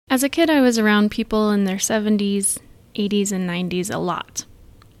As a kid, I was around people in their 70s, 80s, and 90s a lot,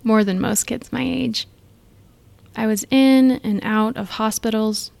 more than most kids my age. I was in and out of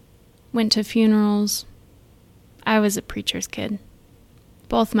hospitals, went to funerals. I was a preacher's kid.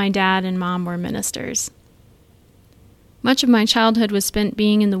 Both my dad and mom were ministers. Much of my childhood was spent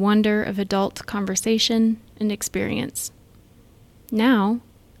being in the wonder of adult conversation and experience. Now,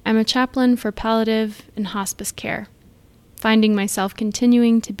 I'm a chaplain for palliative and hospice care, finding myself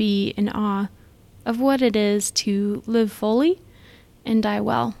continuing to be in awe of what it is to live fully and die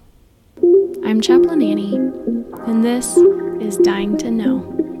well. I'm Chaplain Annie, and this is Dying to Know.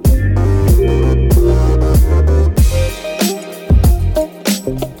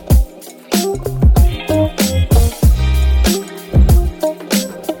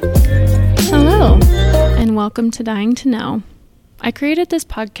 Hello, and welcome to Dying to Know. I created this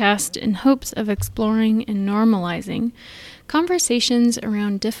podcast in hopes of exploring and normalizing conversations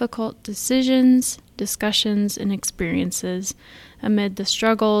around difficult decisions, discussions, and experiences amid the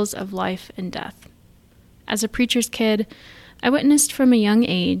struggles of life and death. As a preacher's kid, I witnessed from a young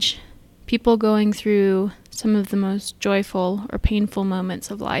age people going through some of the most joyful or painful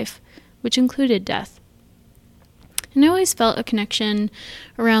moments of life, which included death. And I always felt a connection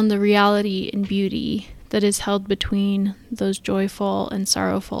around the reality and beauty that is held between those joyful and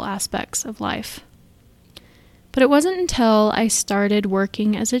sorrowful aspects of life. But it wasn't until I started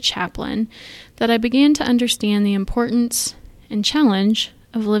working as a chaplain that I began to understand the importance and challenge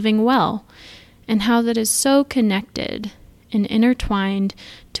of living well, and how that is so connected and intertwined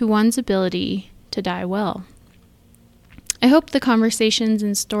to one's ability to die well. I hope the conversations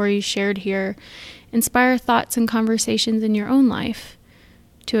and stories shared here inspire thoughts and conversations in your own life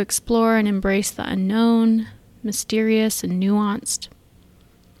to explore and embrace the unknown, mysterious, and nuanced.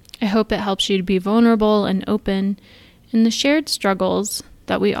 I hope it helps you to be vulnerable and open in the shared struggles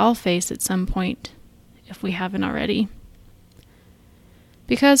that we all face at some point, if we haven't already.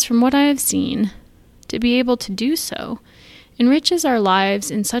 Because from what I have seen, to be able to do so enriches our lives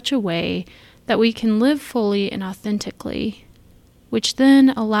in such a way that we can live fully and authentically, which then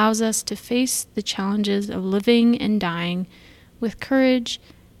allows us to face the challenges of living and dying with courage,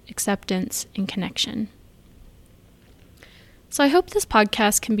 acceptance, and connection. So I hope this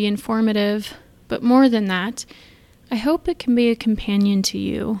podcast can be informative, but more than that, I hope it can be a companion to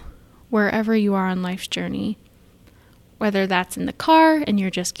you wherever you are on life's journey. Whether that's in the car and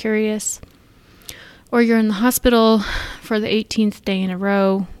you're just curious, or you're in the hospital for the 18th day in a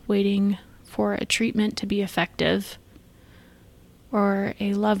row waiting for a treatment to be effective, or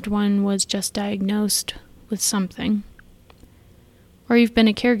a loved one was just diagnosed with something, or you've been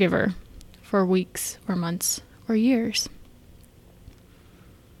a caregiver for weeks or months or years.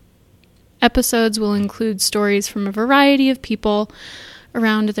 Episodes will include stories from a variety of people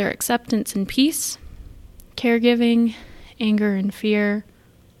around their acceptance and peace, caregiving, anger and fear,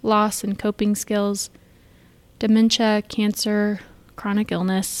 loss and coping skills, dementia, cancer, chronic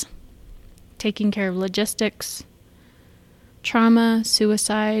illness, taking care of logistics, trauma,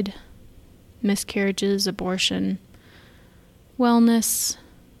 suicide, miscarriages, abortion, wellness,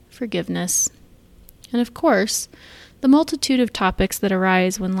 forgiveness, and of course, the multitude of topics that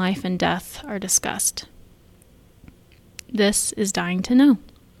arise when life and death are discussed. This is Dying to Know.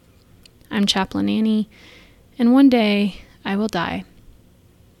 I'm Chaplain Annie, and one day I will die.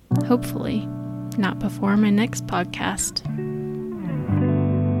 Hopefully, not before my next podcast.